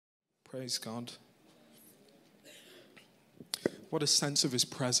Praise God. What a sense of his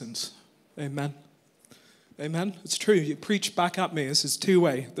presence. Amen. Amen. It's true. You preach back at me. This is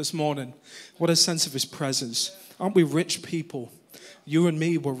two-way this morning. What a sense of his presence. Aren't we rich people? You and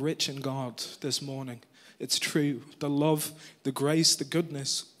me were rich in God this morning. It's true. The love, the grace, the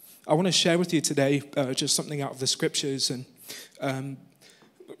goodness. I want to share with you today just something out of the scriptures. And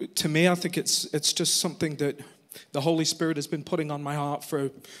to me, I think it's just something that the Holy Spirit has been putting on my heart for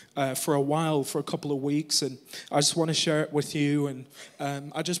a while, for a couple of weeks, and I just want to share it with you. And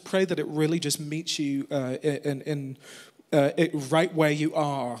I just pray that it really just meets you right where you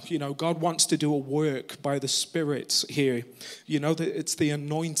are. You know, God wants to do a work by the Spirit here. You know that it's the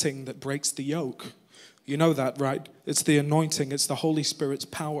anointing that breaks the yoke. You know that, right? It's the anointing. It's the Holy Spirit's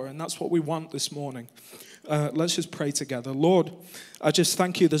power, and that's what we want this morning. Let's just pray together. Lord, I just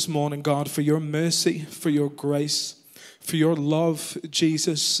thank you this morning, God, for your mercy, for your grace, for your love,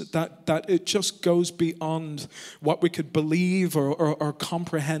 Jesus, that it just goes beyond what we could believe or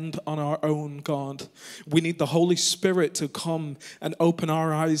comprehend on our own, God. We need the Holy Spirit to come and open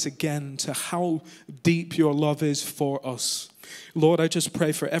our eyes again to how deep your love is for us. Lord, I just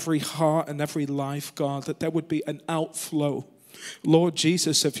pray for every heart and every life, God, that there would be an outflow, Lord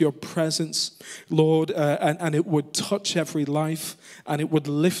Jesus, of your presence, Lord, and it would touch every life, and it would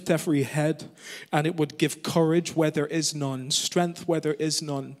lift every head, and it would give courage where there is none, strength where there is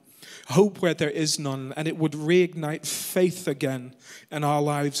none, hope where there is none, and it would reignite faith again in our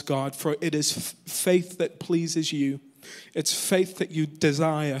lives, God, for it is faith that pleases you. It's faith that you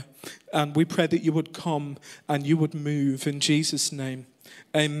desire, and we pray that you would come and you would move in Jesus' name.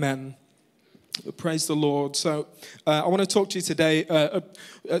 Amen. Praise the Lord. So I want to talk to you today.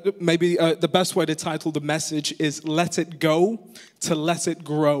 Maybe the best way to title the message is Let It Go to Let It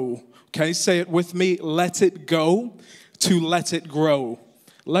Grow. Okay, say it with me. Let it go to let it grow.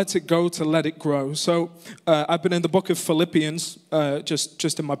 Let it go to let it grow. So I've been in the book of Philippians,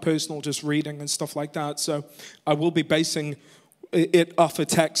 just in my personal, just reading and stuff like that. So I will be basing it off a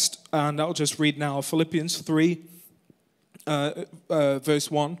text, and I'll just read now. Philippians 3. Verse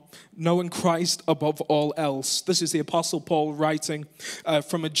 1, knowing Christ above all else. This is the Apostle Paul writing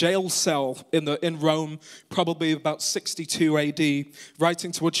from a jail cell in Rome, probably about 62 AD,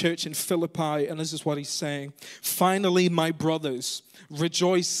 writing to a church in Philippi, and this is what he's saying. Finally, my brothers,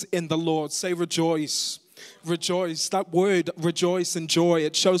 rejoice in the Lord. Say rejoice. Rejoice. That word rejoice and joy,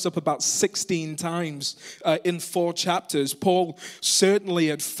 it shows up about 16 times in 4 chapters. Paul certainly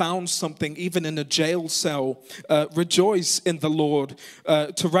had found something even in a jail cell. Rejoice in the Lord.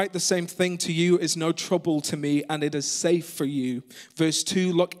 To write the same thing to you is no trouble to me, and it is safe for you. Verse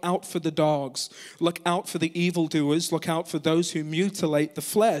 2, look out for the dogs. Look out for the evildoers. Look out for those who mutilate the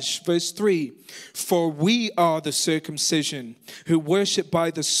flesh. Verse 3, for we are the circumcision who worship by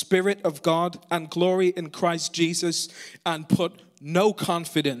the Spirit of God and glory in Christ Jesus and put no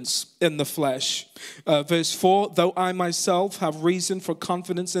confidence in the flesh. Verse 4, though I myself have reason for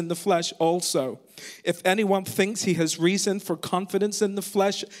confidence in the flesh also. If anyone thinks he has reason for confidence in the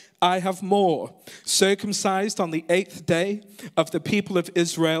flesh, I have more. Circumcised on the 8th day, of the people of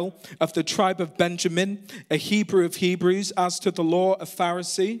Israel, of the tribe of Benjamin, a Hebrew of Hebrews, as to the law, a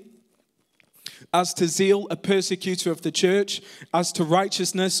Pharisee, as to zeal, a persecutor of the church, as to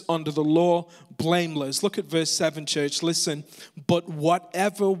righteousness under the law, blameless. Look at verse 7, church. Listen. But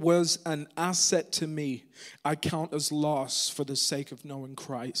whatever was an asset to me, I count as loss for the sake of knowing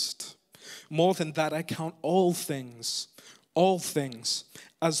Christ. More than that, I count all things,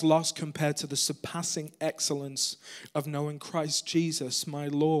 as loss compared to the surpassing excellence of knowing Christ Jesus, my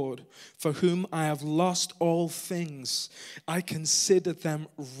Lord, for whom I have lost all things. I consider them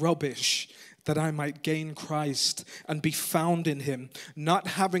rubbish, that I might gain Christ and be found in him, not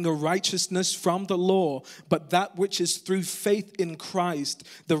having a righteousness from the law, but that which is through faith in Christ,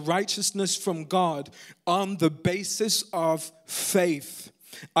 the righteousness from God on the basis of faith.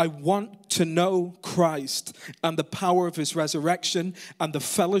 I want to know Christ and the power of his resurrection and the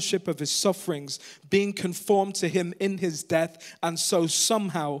fellowship of his sufferings, being conformed to him in his death, and so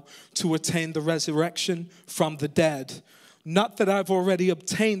somehow to attain the resurrection from the dead. Not that I've already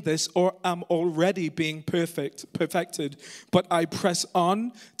obtained this or am already being perfected, but I press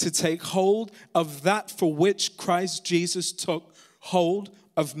on to take hold of that for which Christ Jesus took hold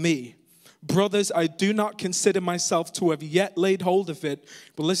of me. Brothers, I do not consider myself to have yet laid hold of it.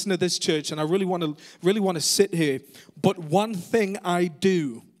 But listen to this, church, and I really want to sit here. But one thing I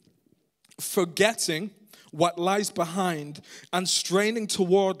do, forgetting what lies behind and straining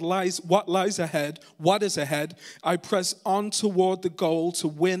toward what is ahead, I press on toward the goal to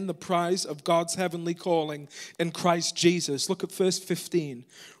win the prize of God's heavenly calling in Christ Jesus. Look at verse 15.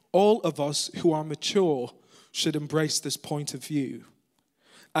 All of us who are mature should embrace this point of view.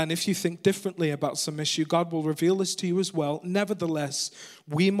 And if you think differently about some issue, God will reveal this to you as well. Nevertheless,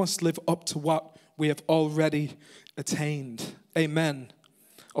 we must live up to what we have already attained. Amen.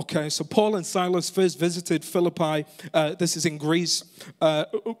 Okay, so Paul and Silas first visited Philippi. This is in Greece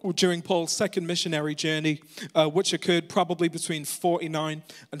during Paul's second missionary journey, which occurred probably between 49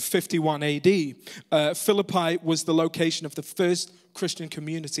 and 51 AD. Philippi was the location of the first Christian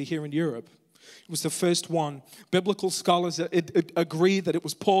community here in Europe. It was the first one. Biblical scholars agree that it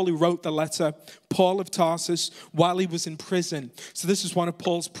was Paul who wrote the letter, Paul of Tarsus, while he was in prison. So this is one of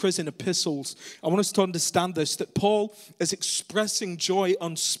Paul's prison epistles. I want us to understand this, that Paul is expressing joy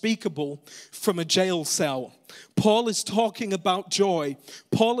unspeakable from a jail cell. Paul is talking about joy.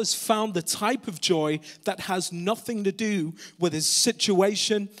 Paul has found the type of joy that has nothing to do with his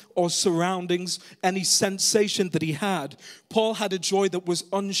situation or surroundings, any sensation that he had. Paul had a joy that was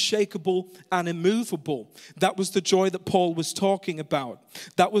unshakable and immovable. That was the joy that Paul was talking about.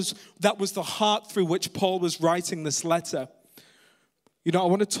 That was the heart through which Paul was writing this letter. You know, I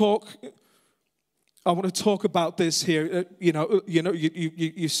want to talk about this here.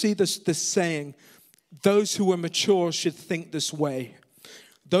 You see this saying, those who are mature should think this way.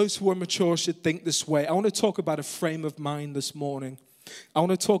 Those who are mature should think this way. I want to talk about a frame of mind this morning. I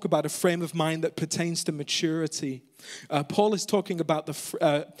want to talk about a frame of mind that pertains to maturity. Paul is talking about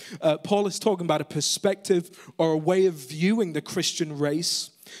a perspective or a way of viewing the Christian race,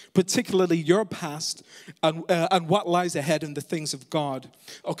 particularly your past and what lies ahead in the things of God.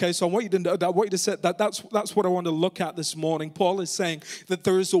 Okay, so I want you to know that. I want you to say that's what I want to look at this morning. Paul is saying that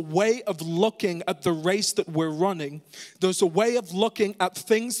there is a way of looking at the race that we're running. There's a way of looking at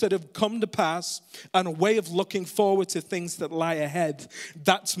things that have come to pass and a way of looking forward to things that lie ahead.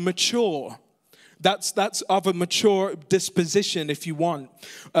 That's mature. That's of a mature disposition, if you want.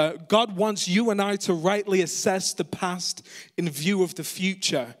 God wants you and I to rightly assess the past in view of the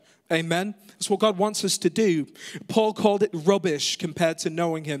future. Amen? That's what God wants us to do. Paul called it rubbish compared to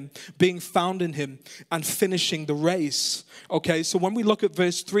knowing him, being found in him, and finishing the race. Okay, so when we look at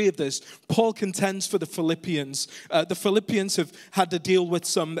verse 3 of this, Paul contends for the Philippians. The Philippians have had to deal with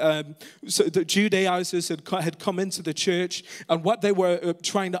so the Judaizers had come into the church, and what they were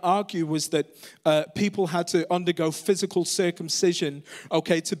trying to argue was that people had to undergo physical circumcision,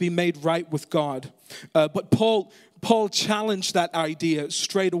 okay, to be made right with God. But Paul challenged that idea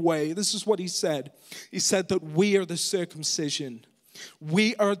straight away. This is what he said. He said that we are the circumcision.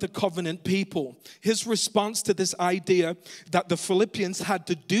 We are the covenant people. His response to this idea that the Philippians had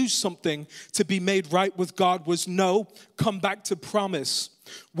to do something to be made right with God was, no, come back to promise.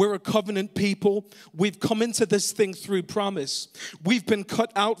 We're a covenant people. We've come into this thing through promise. We've been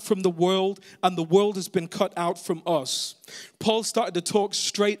cut out from the world, and the world has been cut out from us. Paul started to talk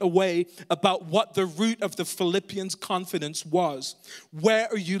straight away about what the root of the Philippians' confidence was. Where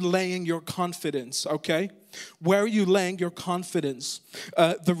are you laying your confidence, okay? Where are you laying your confidence?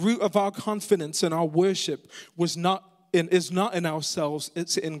 The root of our confidence and our worship is not in ourselves,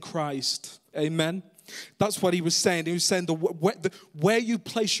 it's in Christ. Amen? That's what he was saying. He was saying where you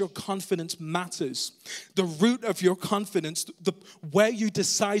place your confidence matters. The root of your confidence, where you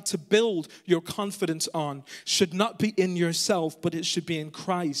decide to build your confidence on, should not be in yourself, but it should be in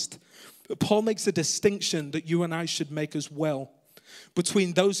Christ. Paul makes a distinction that you and I should make as well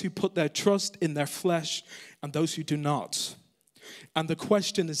between those who put their trust in their flesh and those who do not. And the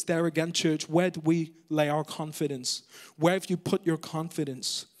question is there again, church, where do we lay our confidence? Where have you put your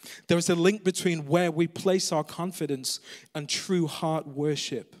confidence? There's a link between where we place our confidence and true heart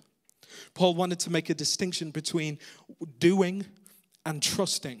worship. Paul wanted to make a distinction between doing and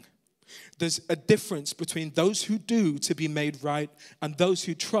trusting. There's a difference between those who do to be made right and those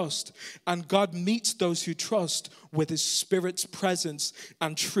who trust. And God meets those who trust with his Spirit's presence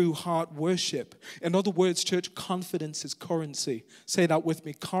and true heart worship. In other words, church, confidence is currency. Say that with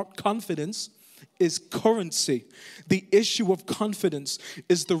me. Confidence is currency. The issue of confidence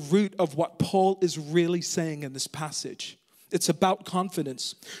is the root of what Paul is really saying in this passage. It's about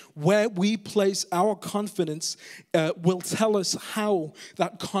confidence. Where we place our confidence will tell us how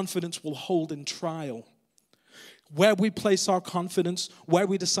that confidence will hold in trial. Where we place our confidence, where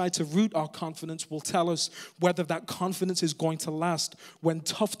we decide to root our confidence will tell us whether that confidence is going to last when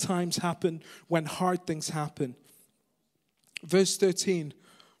tough times happen, when hard things happen. Verse 13,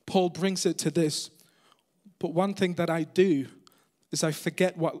 Paul brings it to this. But one thing that I do is I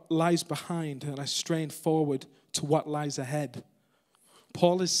forget what lies behind and I strain forward to what lies ahead.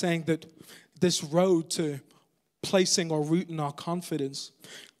 Paul is saying that this road to placing or rooting our confidence,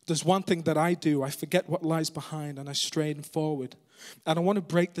 there's one thing that I do. I forget what lies behind and I strain forward. And I want to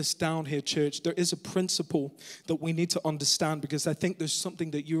break this down here, church. There is a principle that we need to understand, because I think there's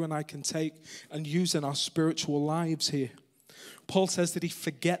something that you and I can take and use in our spiritual lives here. Paul says that he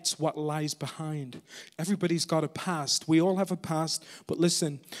forgets what lies behind. Everybody's got a past. We all have a past. But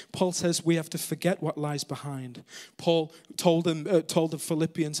listen, Paul says we have to forget what lies behind. Paul told the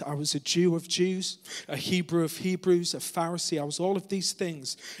Philippians, I was a Jew of Jews, a Hebrew of Hebrews, a Pharisee. I was all of these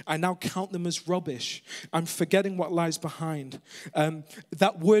things. I now count them as rubbish. I'm forgetting what lies behind.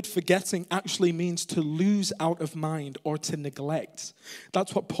 That word forgetting actually means to lose out of mind or to neglect.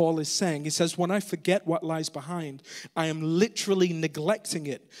 That's what Paul is saying. He says, when I forget what lies behind, I am literally neglecting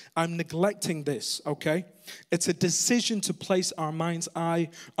it. I'm neglecting this, okay? It's a decision to place our mind's eye,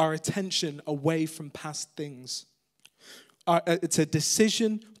 our attention away from past things. It's a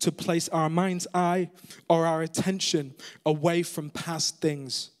decision to place our mind's eye or our attention away from past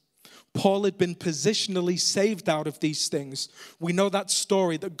things. Paul had been positionally saved out of these things. We know that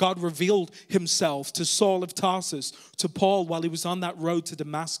story, that God revealed himself to Saul of Tarsus, to Paul while he was on that road to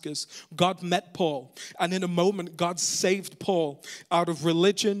Damascus. God met Paul, and in a moment, God saved Paul out of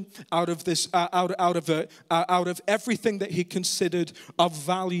religion, out of everything that he considered of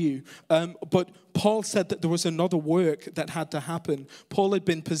value. But Paul said that there was another work that had to happen. Paul had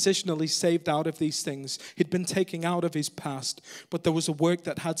been positionally saved out of these things. He'd been taken out of his past, but there was a work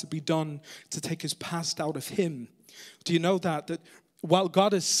that had to be done to take his past out of him. Do you know that while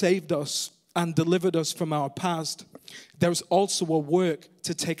God has saved us and delivered us from our past, there's also a work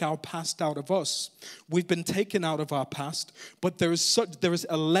to take our past out of us. We've been taken out of our past, but there is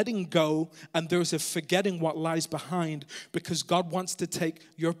a letting go and there is a forgetting what lies behind, because God wants to take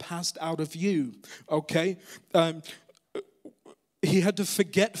your past out of you, okay? He had to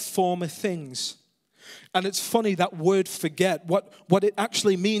forget former things. And it's funny, that word forget, what it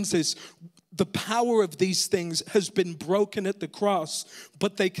actually means is the power of these things has been broken at the cross,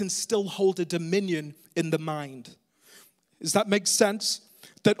 but they can still hold a dominion in the mind. Does that make sense?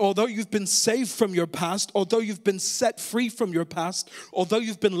 That although you've been saved from your past, although you've been set free from your past, although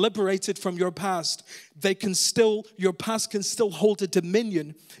you've been liberated from your past, your past can still hold a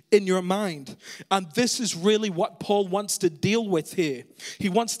dominion in your mind. And this is really what Paul wants to deal with here. He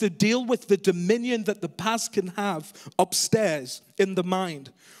wants to deal with the dominion that the past can have upstairs in the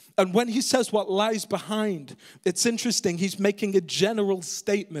mind. And when he says what lies behind, it's interesting. He's making a general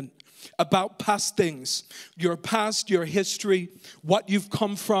statement about past things, your past, your history, what you've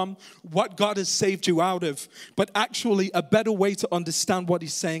come from, what God has saved you out of. But actually, a better way to understand what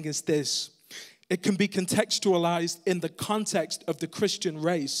he's saying is this. It can be contextualized in the context of the Christian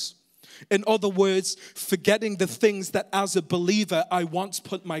race. In other words, forgetting the things that as a believer I once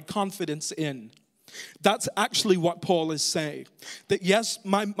put my confidence in. That's actually what Paul is saying. That yes,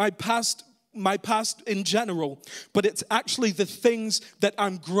 my past in general, but it's actually the things that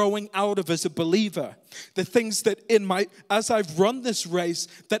I'm growing out of as a believer. The things that as I've run this race,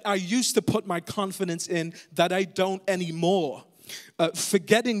 that I used to put my confidence in, that I don't anymore.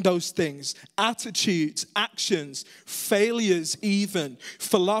 Forgetting those things, attitudes, actions, failures even,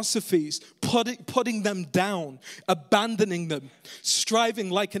 philosophies, putting them down, abandoning them, striving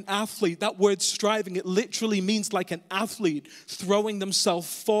like an athlete. That word striving, it literally means like an athlete throwing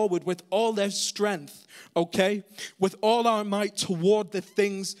themselves forward with all their strength, okay? With all our might toward the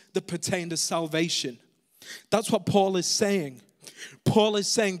things that pertain to salvation. That's what Paul is saying. Paul is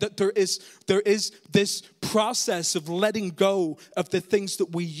saying that there is this process of letting go of the things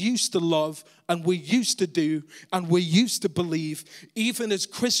that we used to love and we used to do and we used to believe, even as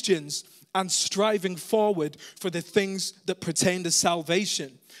Christians, and striving forward for the things that pertain to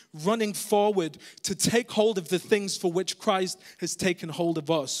salvation, running forward to take hold of the things for which Christ has taken hold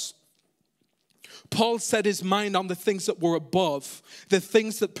of us. Paul set his mind on the things that were above, the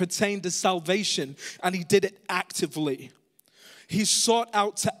things that pertain to salvation, and he did it actively. He sought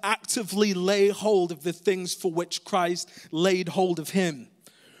out to actively lay hold of the things for which Christ laid hold of him.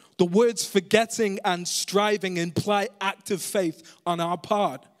 The words forgetting and striving imply active faith on our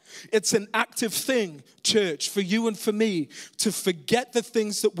part. It's an active thing, church, for you and for me, to forget the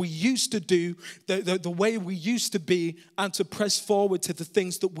things that we used to do, the way we used to be, and to press forward to the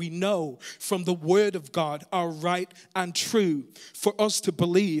things that we know from the Word of God are right and true for us to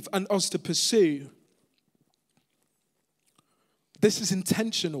believe and us to pursue. This is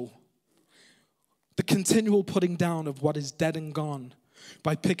intentional. The continual putting down of what is dead and gone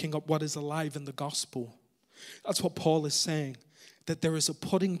by picking up what is alive in the gospel. That's what Paul is saying. That there is a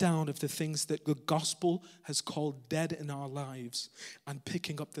putting down of the things that the gospel has called dead in our lives and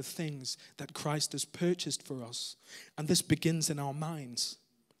picking up the things that Christ has purchased for us. And this begins in our minds.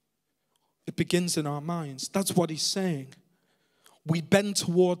 It begins in our minds. That's what he's saying. We bend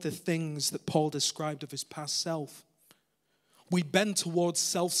toward the things that Paul described of his past self. We bend towards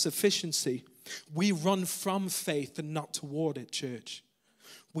self-sufficiency. We run from faith and not toward it, church.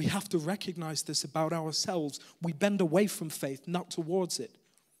 We have to recognize this about ourselves. We bend away from faith, not towards it.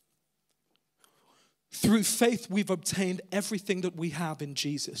 Through faith, we've obtained everything that we have in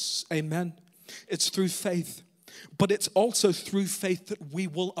Jesus. Amen. It's through faith. But it's also through faith that we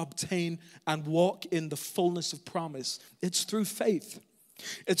will obtain and walk in the fullness of promise. It's through faith.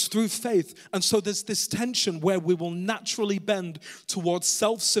 It's through faith. And so there's this tension where we will naturally bend towards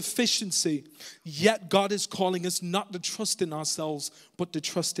self-sufficiency, yet God is calling us not to trust in ourselves, but to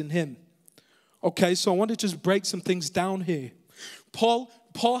trust in Him. Okay, so I want to just break some things down here. Paul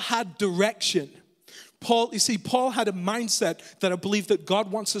had direction. Paul had a mindset that I believe that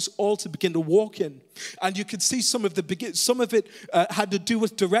God wants us all to begin to walk in. And you could see some of it had to do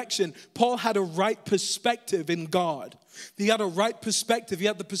with direction. Paul had a right perspective in God. He had a right perspective. He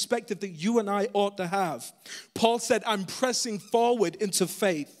had the perspective that you and I ought to have. Paul said, I'm pressing forward into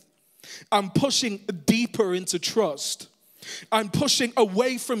faith. I'm pushing deeper into trust. I'm pushing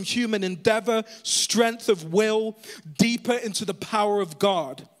away from human endeavor, strength of will, deeper into the power of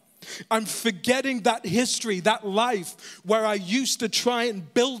God. I'm forgetting that history, that life where I used to try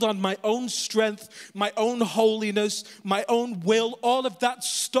and build on my own strength, my own holiness, my own will, all of that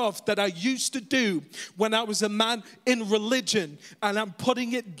stuff that I used to do when I was a man in religion. And I'm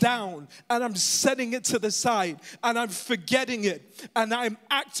putting it down and I'm setting it to the side and I'm forgetting it. And I'm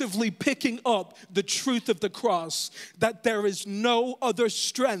actively picking up the truth of the cross, that there is no other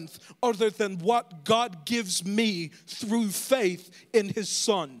strength other than what God gives me through faith in His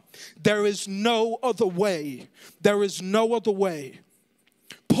Son. There is no other way. There is no other way.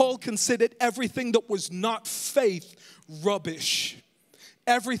 Paul considered everything that was not faith rubbish.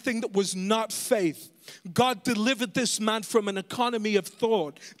 Everything that was not faith. God delivered this man from an economy of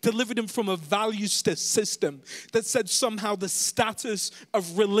thought, delivered him from a value system that said somehow the status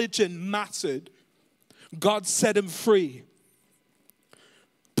of religion mattered. God set him free.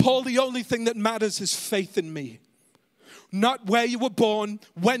 Paul, the only thing that matters is faith in me. Not where you were born,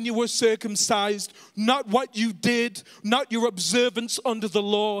 when you were circumcised, not what you did, not your observance under the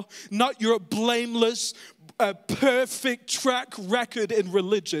law, not your blameless, perfect track record in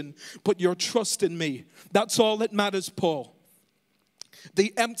religion, but your trust in me. That's all that matters, Paul.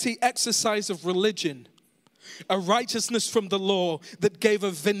 The empty exercise of religion, a righteousness from the law that gave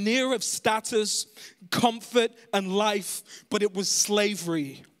a veneer of status, comfort, and life, but it was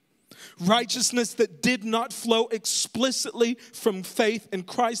slavery. Righteousness that did not flow explicitly from faith in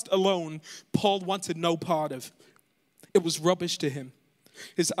Christ alone, Paul wanted no part of. It was rubbish to him.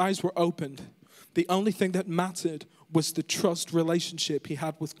 His eyes were opened. The only thing that mattered was the trust relationship he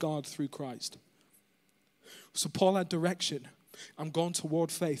had with God through Christ. So Paul had direction. I'm going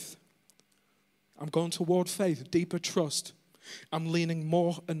toward faith. I'm going toward faith, deeper trust. I'm leaning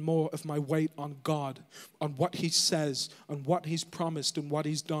more and more of my weight on God, on what He says, on what He's promised and what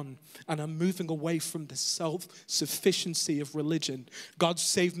He's done. And I'm moving away from the self-sufficiency of religion. God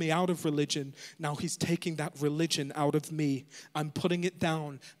saved me out of religion. Now He's taking that religion out of me. I'm putting it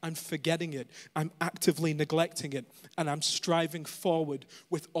down. I'm forgetting it. I'm actively neglecting it. And I'm striving forward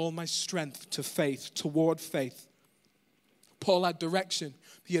with all my strength to faith, toward faith. Paul had direction.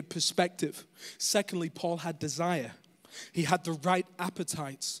 He had perspective. Secondly, Paul had desire. He had the right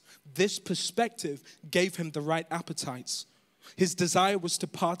appetites. This perspective gave him the right appetites. His desire was to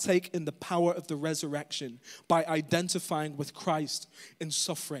partake in the power of the resurrection by identifying with Christ in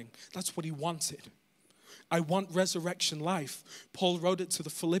suffering. That's what he wanted. I want resurrection life. Paul wrote it to the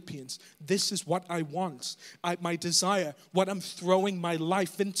Philippians. This is what I want. My desire, what I'm throwing my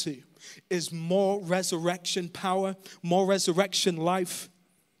life into, is more resurrection power, more resurrection life.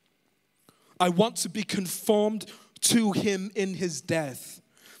 I want to be conformed to Him in His death.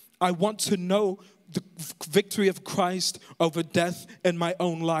 I want to know the victory of Christ over death in my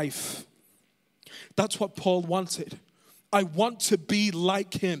own life. That's what Paul wanted. I want to be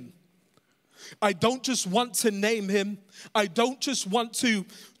like Him. I don't just want to name Him. I don't just want to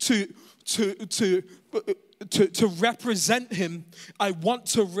represent Him. I want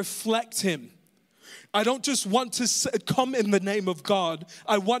to reflect Him. I don't just want to come in the name of God.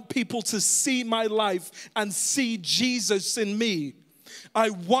 I want people to see my life and see Jesus in me. I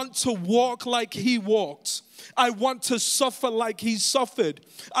want to walk like he walked. I want to suffer like he suffered.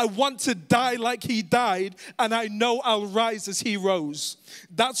 I want to die like he died, and I know I'll rise as he rose.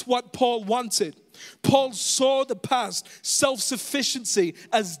 That's what Paul wanted. Paul saw the past, self-sufficiency,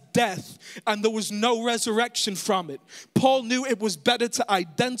 as death, and there was no resurrection from it. Paul knew it was better to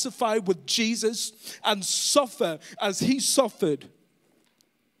identify with Jesus and suffer as he suffered,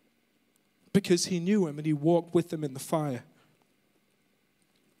 because he knew him and he walked with him in the fire.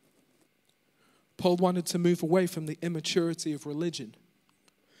 Paul wanted to move away from the immaturity of religion.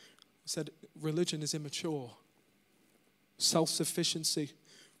 He said religion is immature. Self-sufficiency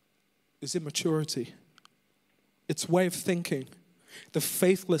is immaturity. It's way of thinking, the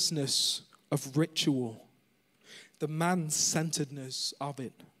faithlessness of ritual, the man-centeredness of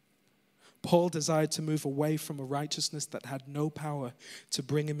it. Paul desired to move away from a righteousness that had no power to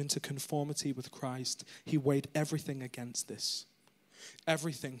bring him into conformity with Christ. He weighed everything against this.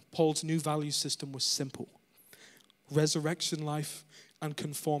 Everything. Paul's new value system was simple: resurrection life and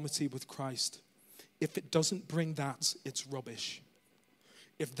conformity with Christ. If it doesn't bring that, it's rubbish.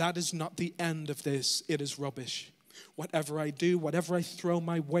 If that is not the end of this, it is rubbish. Whatever I do, whatever I throw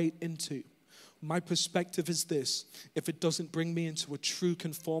my weight into, my perspective is this: if it doesn't bring me into a true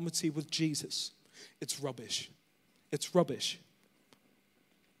conformity with Jesus, it's rubbish. It's rubbish.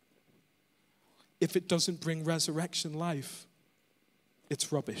 If it doesn't bring resurrection life,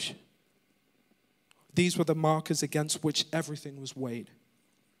 it's rubbish. These were the markers against which everything was weighed.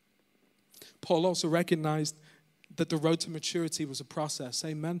 Paul also recognized that the road to maturity was a process.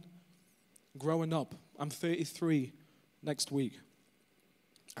 Amen. Growing up. I'm 33 next week.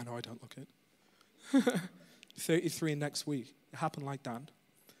 I know I don't look it. 33 next week. It happened like that.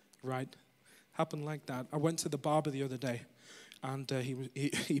 Right? Happened like that. I went to the barber the other day, and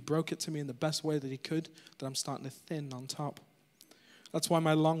he broke it to me in the best way that he could, that I'm starting to thin on top. That's why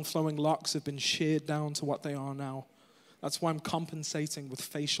my long flowing locks have been sheared down to what they are now. That's why I'm compensating with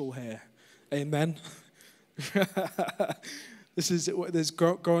facial hair. Amen. This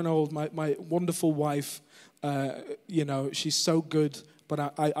growing old. My wonderful wife, she's so good,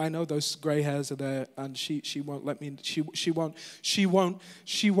 but I know those gray hairs are there, and she won't let me. She won't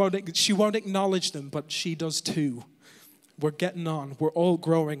acknowledge them, but she does too. We're getting on. We're all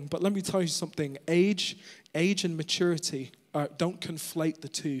growing. But let me tell you something: age and maturity. Don't conflate the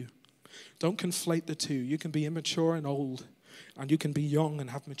two. Don't conflate the two. You can be immature and old, and you can be young and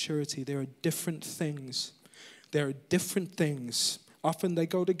have maturity. There are different things. There are different things. Often they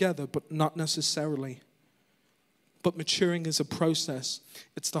go together, but not necessarily. But maturing is a process.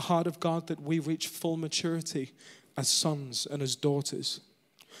 It's the heart of God that we reach full maturity as sons and as daughters.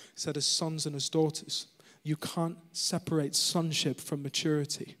 He said, as sons and as daughters. You can't separate sonship from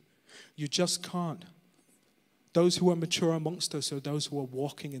maturity. You just can't. Those who are mature amongst us are those who are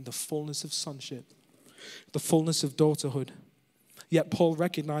walking in the fullness of sonship, the fullness of daughterhood. Yet Paul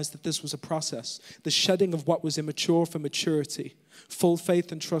recognized that this was a process, the shedding of what was immature for maturity, full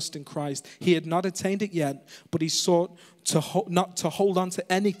faith and trust in Christ. He had not attained it yet, but he sought not to hold on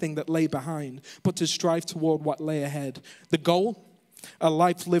to anything that lay behind, but to strive toward what lay ahead. The goal? A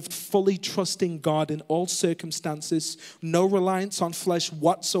life lived fully trusting God in all circumstances, no reliance on flesh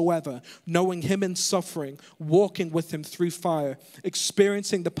whatsoever, knowing him in suffering, walking with him through fire,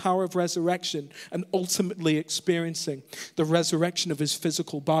 experiencing the power of resurrection, and ultimately experiencing the resurrection of his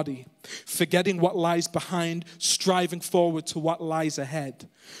physical body, forgetting what lies behind, striving forward to what lies ahead.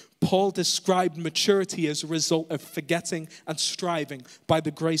 Paul described maturity as a result of forgetting and striving by the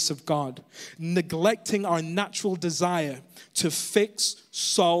grace of God, neglecting our natural desire to fix,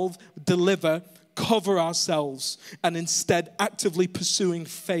 solve, deliver, cover ourselves, and instead actively pursuing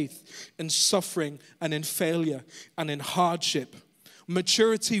faith in suffering and in failure and in hardship.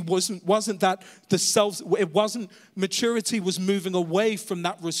 Maturity wasn't that the self, it wasn't, maturity was moving away from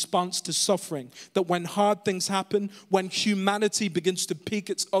that response to suffering. That when hard things happen, when humanity begins to peek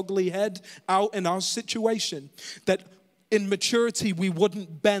its ugly head out in our situation, that in maturity we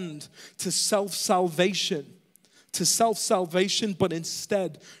wouldn't bend to self-salvation, but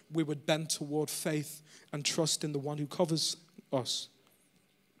instead we would bend toward faith and trust in the one who covers us.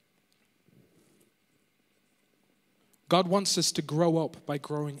 God wants us to grow up by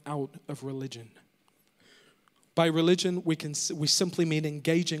growing out of religion. By religion, we simply mean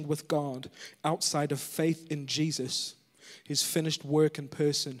engaging with God outside of faith in Jesus, his finished work and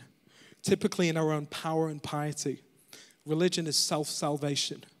person, typically in our own power and piety. Religion is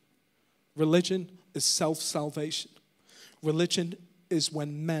self-salvation. Religion is self-salvation. Religion is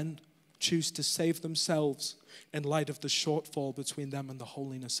when men choose to save themselves in light of the shortfall between them and the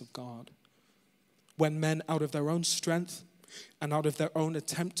holiness of God. When men, out of their own strength, and out of their own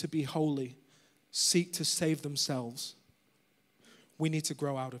attempt to be holy, seek to save themselves. We need to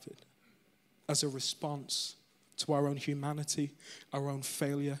grow out of it as a response to our own humanity, our own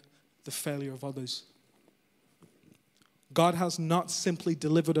failure, the failure of others. God has not simply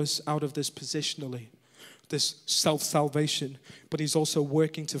delivered us out of this positionally, this self-salvation, but he's also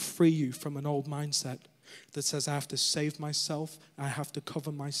working to free you from an old mindset that says, I have to save myself, I have to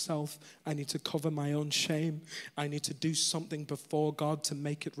cover myself, I need to cover my own shame, I need to do something before God to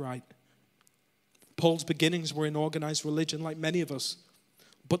make it right. Paul's beginnings were in organized religion like many of us,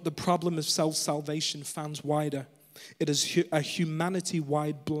 but the problem of self-salvation fans wider. It is a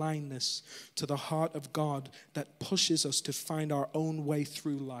humanity-wide blindness to the heart of God that pushes us to find our own way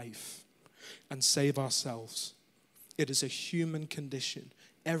through life and save ourselves. It is a human condition.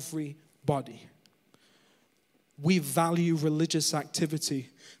 Everybody. We value religious activity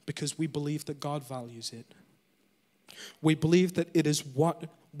because we believe that God values it. We believe that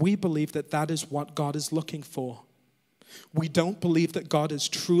that is what God is looking for. We don't believe that God has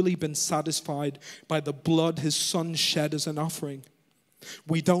truly been satisfied by the blood his son shed as an offering.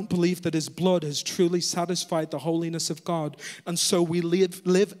 We don't believe that his blood has truly satisfied the holiness of God. And so we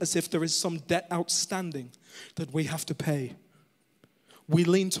live as if there is some debt outstanding that we have to pay. We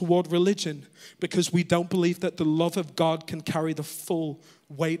lean toward religion because we don't believe that the love of God can carry the full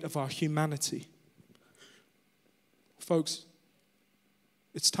weight of our humanity. Folks,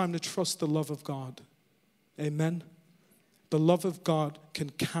 it's time to trust the love of God. Amen? The love of God can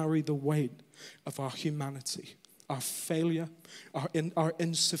carry the weight of our humanity, our failure, our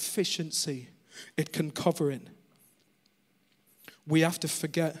insufficiency. It can cover it. We have to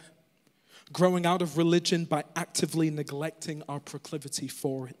forget growing out of religion by actively neglecting our proclivity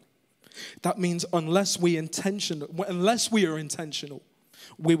for it. That means unless we are intentional,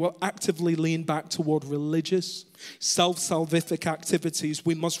 we will actively lean back toward religious, self-salvific activities.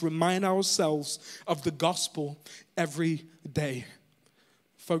 We must remind ourselves of the gospel every day.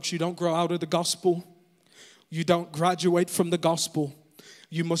 Folks, you don't grow out of the gospel. You don't graduate from the gospel.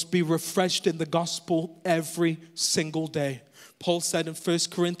 You must be refreshed in the gospel every single day. Paul said in 1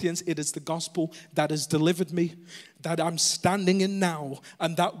 Corinthians, it is the gospel that has delivered me, that I'm standing in now,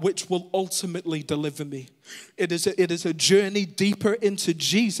 and that which will ultimately deliver me. It is a journey deeper into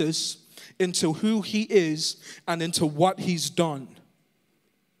Jesus, into who he is, and into what he's done.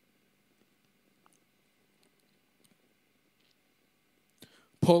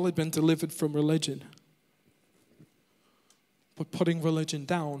 Paul had been delivered from religion, but putting religion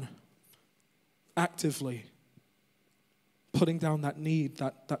down actively, putting down that need,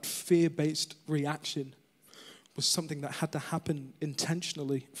 that fear-based reaction was something that had to happen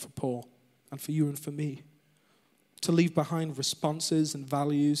intentionally for Paul and for you and for me. To leave behind responses and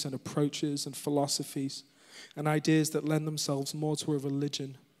values and approaches and philosophies and ideas that lend themselves more to a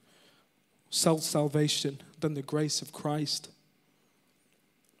religion, self-salvation, than the grace of Christ.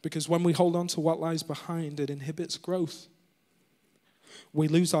 Because when we hold on to what lies behind, it inhibits growth. We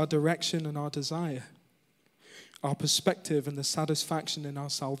lose our direction and our desire, our perspective and the satisfaction in our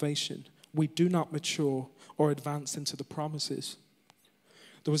salvation. We do not mature or advance into the promises.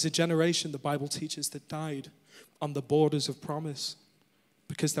 There was a generation, the Bible teaches, that died on the borders of promise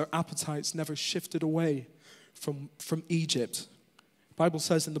because their appetites never shifted away from Egypt. The Bible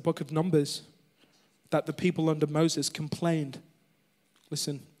says in the book of Numbers that the people under Moses complained.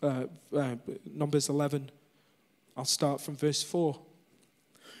 Listen, Numbers 11, I'll start from verse 4.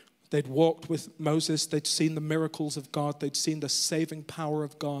 They'd walked with Moses. They'd seen the miracles of God. They'd seen the saving power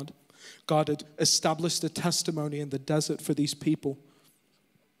of God. God had established a testimony in the desert for these people.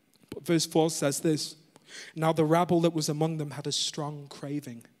 But verse 4 says this, now the rabble that was among them had a strong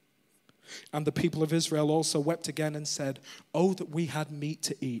craving. And the people of Israel also wept again and said, oh, that we had meat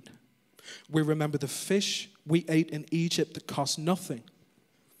to eat. We remember the fish we ate in Egypt that cost nothing.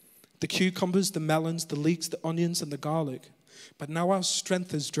 The cucumbers, the melons, the leeks, the onions, and the garlic. But now our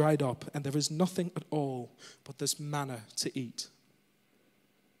strength is dried up, and there is nothing at all but this manna to eat.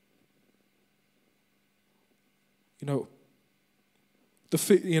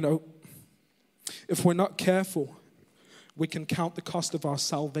 If we're not careful, we can count the cost of our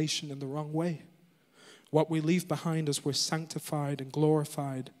salvation in the wrong way. What we leave behind as we're sanctified and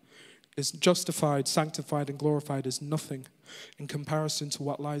glorified is justified, sanctified, and glorified is nothing in comparison to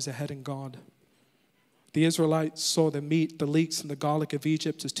what lies ahead in God. The Israelites saw the meat, the leeks, and the garlic of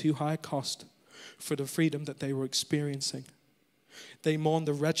Egypt as too high a cost for the freedom that they were experiencing. They mourned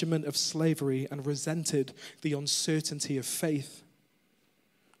the regiment of slavery and resented the uncertainty of faith.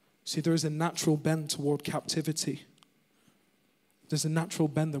 See, there is a natural bend toward captivity. There's a natural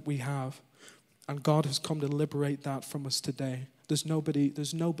bend that we have. And God has come to liberate that from us today. There's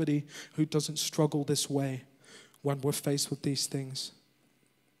nobody who doesn't struggle this way when we're faced with these things.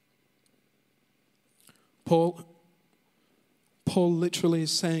 Paul literally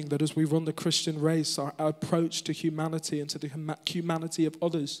is saying that as we run the Christian race, our approach to humanity and to the humanity of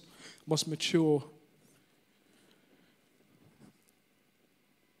others must mature.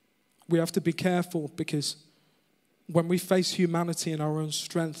 We have to be careful, because when we face humanity in our own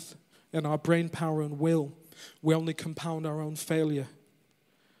strength, in our brain power and will, we only compound our own failure.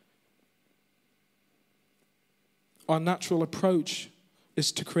 Our natural approach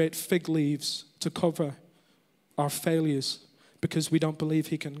is to create fig leaves to cover our failures, because we don't believe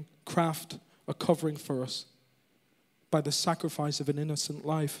he can craft a covering for us by the sacrifice of an innocent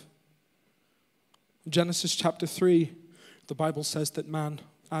life. In Genesis chapter 3, the Bible says that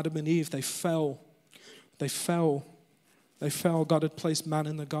Adam and Eve, they fell. God had placed man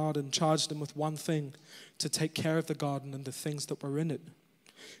in the garden, charged them with one thing, to take care of the garden and the things that were in it.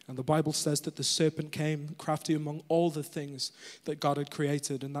 And the Bible says that the serpent came crafty among all the things that God had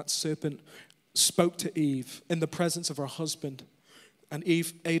created. And that serpent spoke to Eve in the presence of her husband. And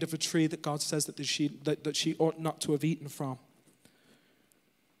Eve ate of a tree that God says that she ought not to have eaten from.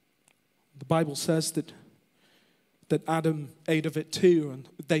 The Bible says that Adam ate of it too, and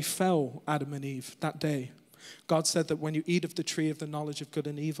they fell, Adam and Eve, that day. God said that when you eat of the tree of the knowledge of good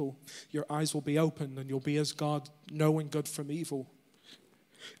and evil, your eyes will be opened and you'll be as God, knowing good from evil.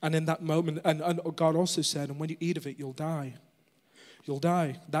 And in that moment, and God also said, and when you eat of it, you'll die. You'll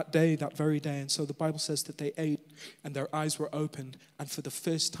die that day, that very day. And so the Bible says that they ate and their eyes were opened, and for the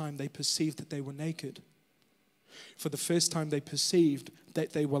first time they perceived that they were naked. For the first time they perceived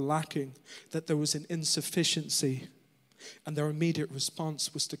that they were lacking, that there was an insufficiency. And their immediate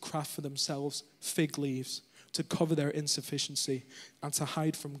response was to craft for themselves fig leaves to cover their insufficiency and to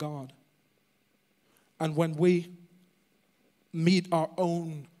hide from God. And when we meet our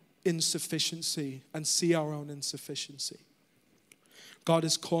own insufficiency and see our own insufficiency, God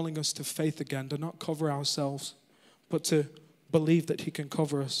is calling us to faith again, to not cover ourselves, but to believe that he can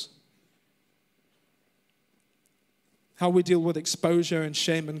cover us. How we deal with exposure and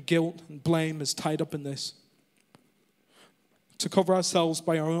shame and guilt and blame is tied up in this. To cover ourselves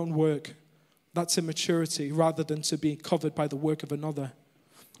by our own work, that's immaturity, rather than to be covered by the work of another.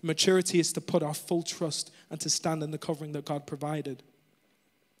 Maturity is to put our full trust and to stand in the covering that God provided.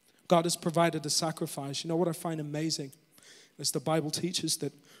 God has provided a sacrifice. You know what I find amazing is the Bible teaches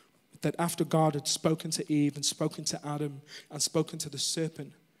that after God had spoken to Eve and spoken to Adam and spoken to the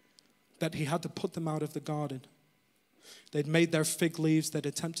serpent, that he had to put them out of the garden. They'd made their fig leaves, they'd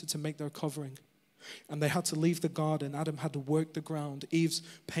attempted to make their covering. And they had to leave the garden. Adam had to work the ground. Eve's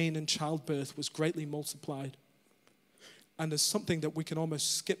pain in childbirth was greatly multiplied. And there's something that we can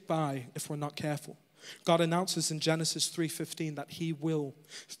almost skip by if we're not careful. God announces in Genesis 3:15 that he will,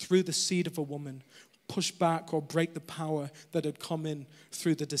 through the seed of a woman, push back or break the power that had come in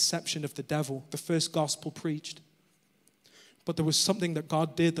through the deception of the devil, the first gospel preached. But there was something that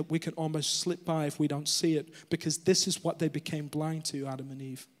God did that we can almost slip by if we don't see it, because this is what they became blind to, Adam and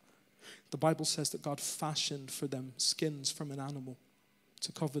Eve. The Bible says that God fashioned for them skins from an animal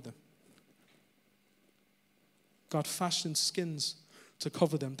to cover them. God fashioned skins to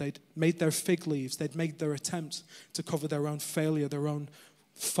cover them. They'd made their fig leaves. They'd made their attempt to cover their own failure, their own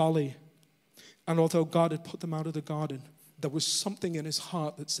folly. And although God had put them out of the garden, there was something in his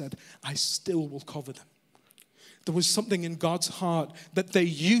heart that said, I still will cover them. There was something in God's heart that they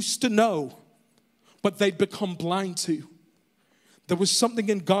used to know, but they'd become blind to. There was something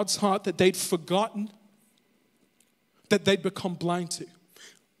in God's heart that they'd forgotten, that they'd become blind to.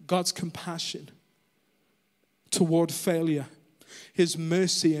 God's compassion toward failure, his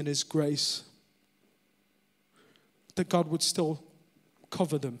mercy and his grace, that God would still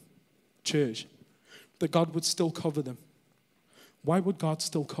cover them, church, that God would still cover them. Why would God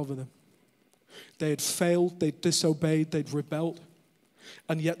still cover them? They had failed, they'd disobeyed, they'd rebelled.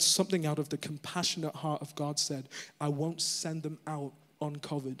 And yet something out of the compassionate heart of God said, I won't send them out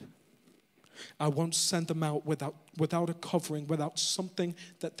uncovered. I won't send them out without a covering, without something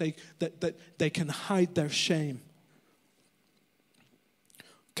that they can hide their shame.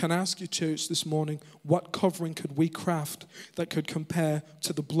 Can I ask you, church, this morning, what covering could we craft that could compare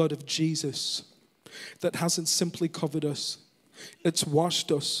to the blood of Jesus, that hasn't simply covered us, it's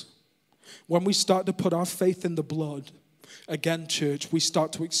washed us? When we start to put our faith in the blood, again, church, we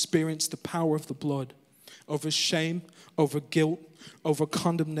start to experience the power of the blood over shame, over guilt, over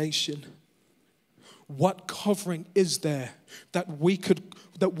condemnation. What covering is there that we could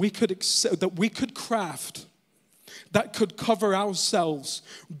craft that could cover ourselves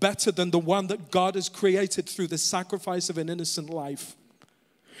better than the one that God has created through the sacrifice of an innocent life.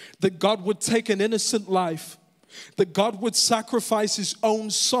 That God would take an innocent life, that God would sacrifice his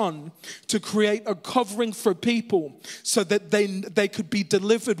own son to create a covering for people so that they could be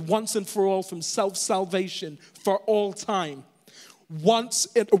delivered once and for all from self-salvation for all time. Once,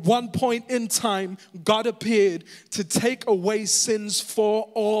 at one point in time, God appeared to take away sins for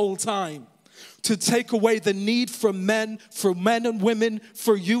all time. To take away the need for men and women,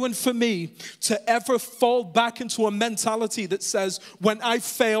 for you and for me, to ever fall back into a mentality that says, when I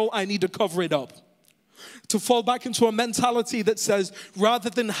fail, I need to cover it up. To fall back into a mentality that says,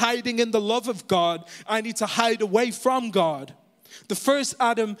 rather than hiding in the love of God, I need to hide away from God. The first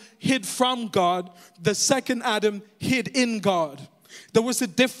Adam hid from God. The second Adam hid in God. There was a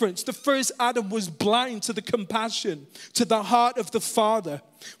difference. The first Adam was blind to the compassion, to the heart of the Father,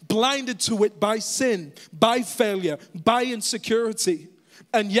 blinded to it by sin, by failure, by insecurity.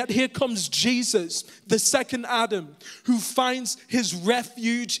 And yet here comes Jesus, the second Adam, who finds his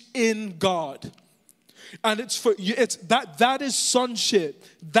refuge in God. And that is sonship,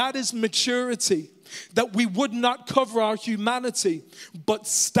 that is maturity, that we would not cover our humanity, but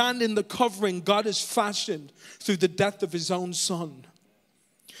stand in the covering God has fashioned through the death of his own son.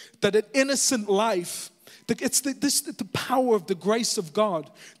 That an innocent life, it's the power of the grace of God,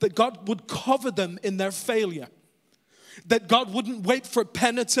 that God would cover them in their failure. That God wouldn't wait for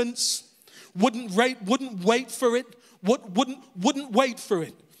penitence, wouldn't wait for it, wouldn't wait for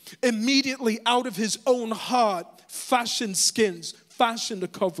it. Immediately out of his own heart, fashioned skins, fashioned a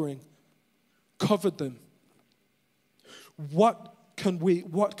covering, covered them. What could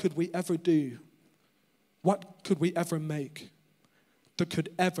we ever do? What could we ever make that could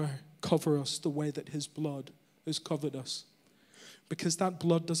ever cover us the way that his blood has covered us? Because that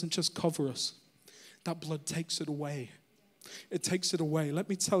blood doesn't just cover us. That blood takes it away. It takes it away. Let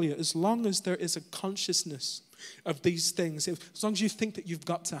me tell you, as long as there is a consciousness of these things, as long as you think that you've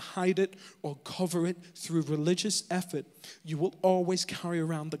got to hide it or cover it through religious effort, you will always carry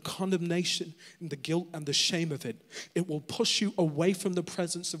around the condemnation and the guilt and the shame of it. It will push you away from the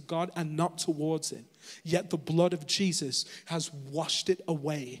presence of God and not towards it. Yet the blood of Jesus has washed it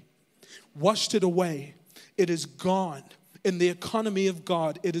away. Washed it away. It is gone. In the economy of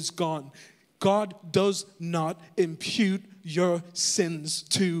God, it is gone. God does not impute your sins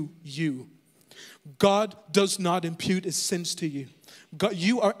to you. God does not impute his sins to you. God,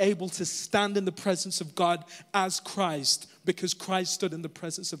 you are able to stand in the presence of God as Christ because Christ stood in the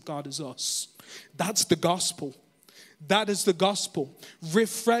presence of God as us. That's the gospel. That is the gospel.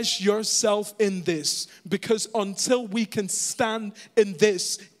 Refresh yourself in this, because until we can stand in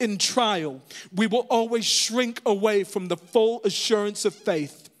this in trial, we will always shrink away from the full assurance of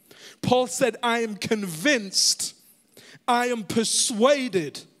faith. Paul said, I am convinced, I am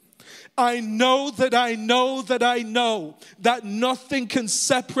persuaded, I know that I know that I know that nothing can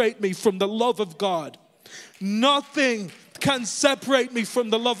separate me from the love of God. Nothing can separate me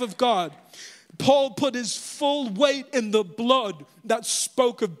from the love of God. Paul put his full weight in the blood that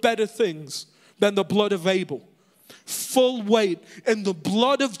spoke of better things than the blood of Abel. Full weight in the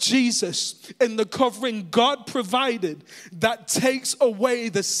blood of Jesus, in the covering God provided that takes away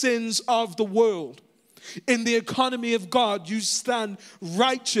the sins of the world. In the economy of God, you stand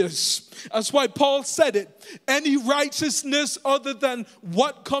righteous. That's why Paul said it. Any righteousness other than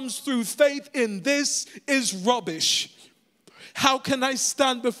what comes through faith in this is rubbish. How can I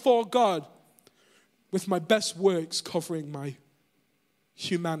stand before God with my best works covering my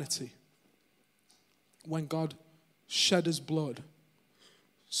humanity when God shed his blood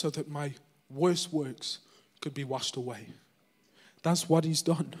so that my worst works could be washed away? That's what he's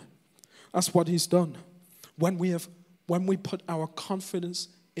done. That's what he's done. When we put our confidence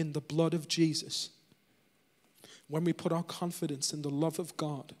in the blood of Jesus, when we put our confidence in the love of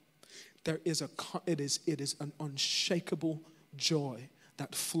God, it is an unshakable joy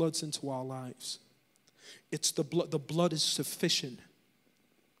that floods into our lives. It's the blood. The blood is sufficient.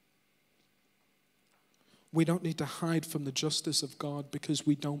 We don't need to hide from the justice of God because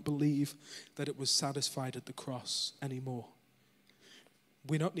we don't believe that it was satisfied at the cross anymore.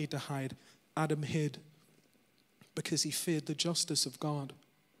 We don't need to hide. Adam hid because he feared the justice of God,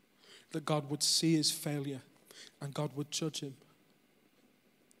 that God would see his failure and God would judge him.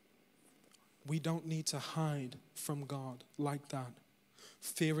 We don't need to hide from God like that,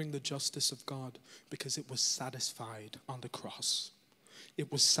 fearing the justice of God, because it was satisfied on the cross. It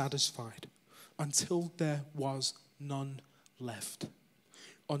was satisfied until there was none left.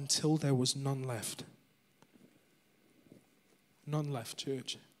 Until there was none left. None left,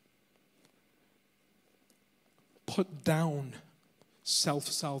 church. put down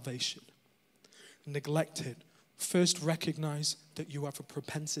self-salvation. Neglect it. First recognize that you have a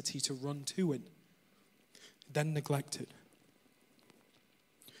propensity to run to it. Then neglect it.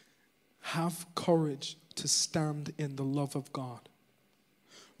 Have courage to stand in the love of God.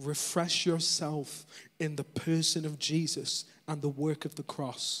 Refresh yourself in the person of Jesus and the work of the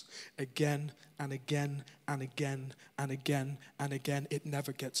cross again and again and again and again and again. It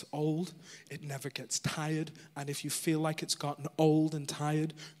never gets old. It never gets tired. And if you feel like it's gotten old and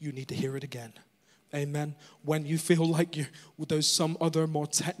tired, you need to hear it again. Amen. When you feel like there's some other more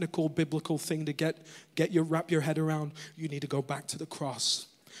technical biblical thing to wrap your head around, you need to go back to the cross.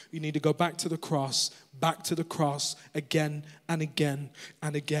 You need to go back to the cross, again and again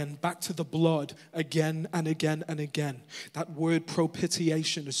and again, back to the blood again and again and again. That word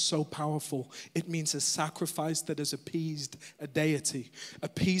propitiation is so powerful. It means a sacrifice that has appeased a deity.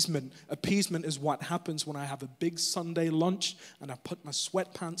 Appeasement is what happens when I have a big Sunday lunch and I put my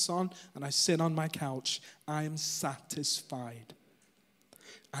sweatpants on and I sit on my couch. I am satisfied.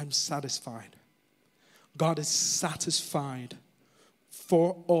 I'm satisfied. God is satisfied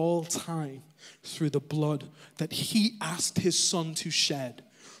for all time through the blood that he asked his son to shed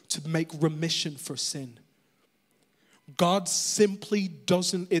to make remission for sin. God simply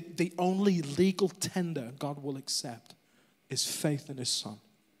doesn't, the only legal tender God will accept is faith in his son.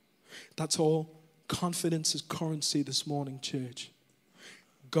 That's all. Confidence is currency this morning, church.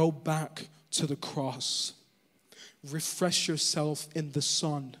 Go back to the cross. Refresh yourself in the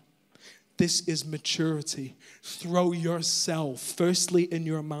Son. This is maturity. Throw yourself, firstly in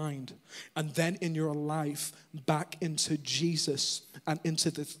your mind, and then in your life, back into Jesus and into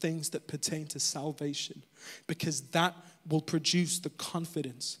the things that pertain to salvation. Because that will produce the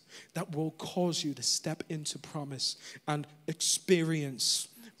confidence that will cause you to step into promise and experience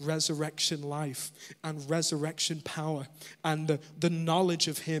resurrection life and resurrection power and the knowledge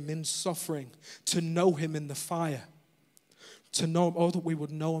of him in suffering, to know him in the fire. To know him, oh, that we would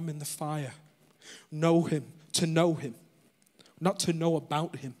know him in the fire. Know him, to know him. Not to know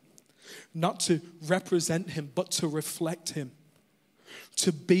about him. Not to represent him, but to reflect him.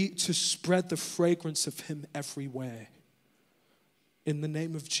 To spread the fragrance of him everywhere. In the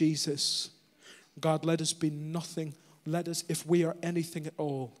name of Jesus, God, let us be nothing. Let us, if we are anything at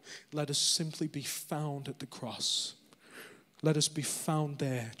all, let us simply be found at the cross. Let us be found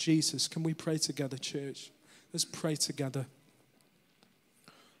there. Jesus, can we pray together, church? Let's pray together.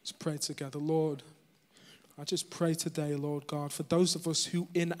 Let's pray together. Lord, I just pray today, Lord God, for those of us who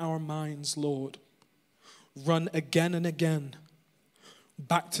in our minds, Lord, run again and again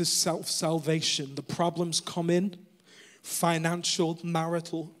back to self-salvation. The problems come in, financial,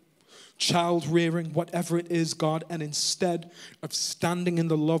 marital, child rearing, whatever it is, God, and instead of standing in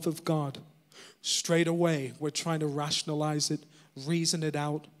the love of God, straight away we're trying to rationalize it, reason it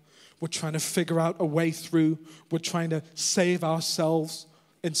out. We're trying to figure out a way through. We're trying to save ourselves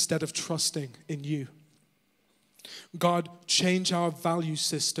instead of trusting in you. God, change our value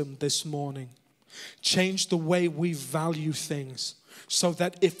system this morning. Change the way we value things so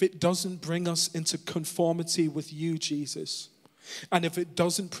that if it doesn't bring us into conformity with you, Jesus, and if it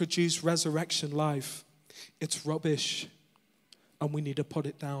doesn't produce resurrection life, it's rubbish and we need to put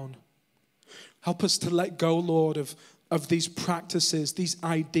it down. Help us to let go, Lord, of these practices, these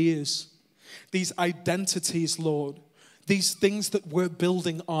ideas, these identities, Lord, these things that we're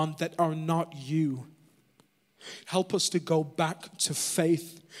building on that are not you. Help us to go back to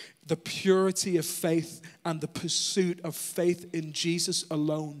faith, the purity of faith and the pursuit of faith in Jesus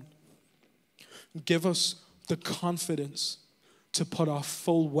alone. Give us the confidence to put our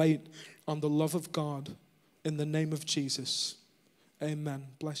full weight on the love of God in the name of Jesus. Amen.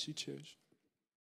 Bless you, church.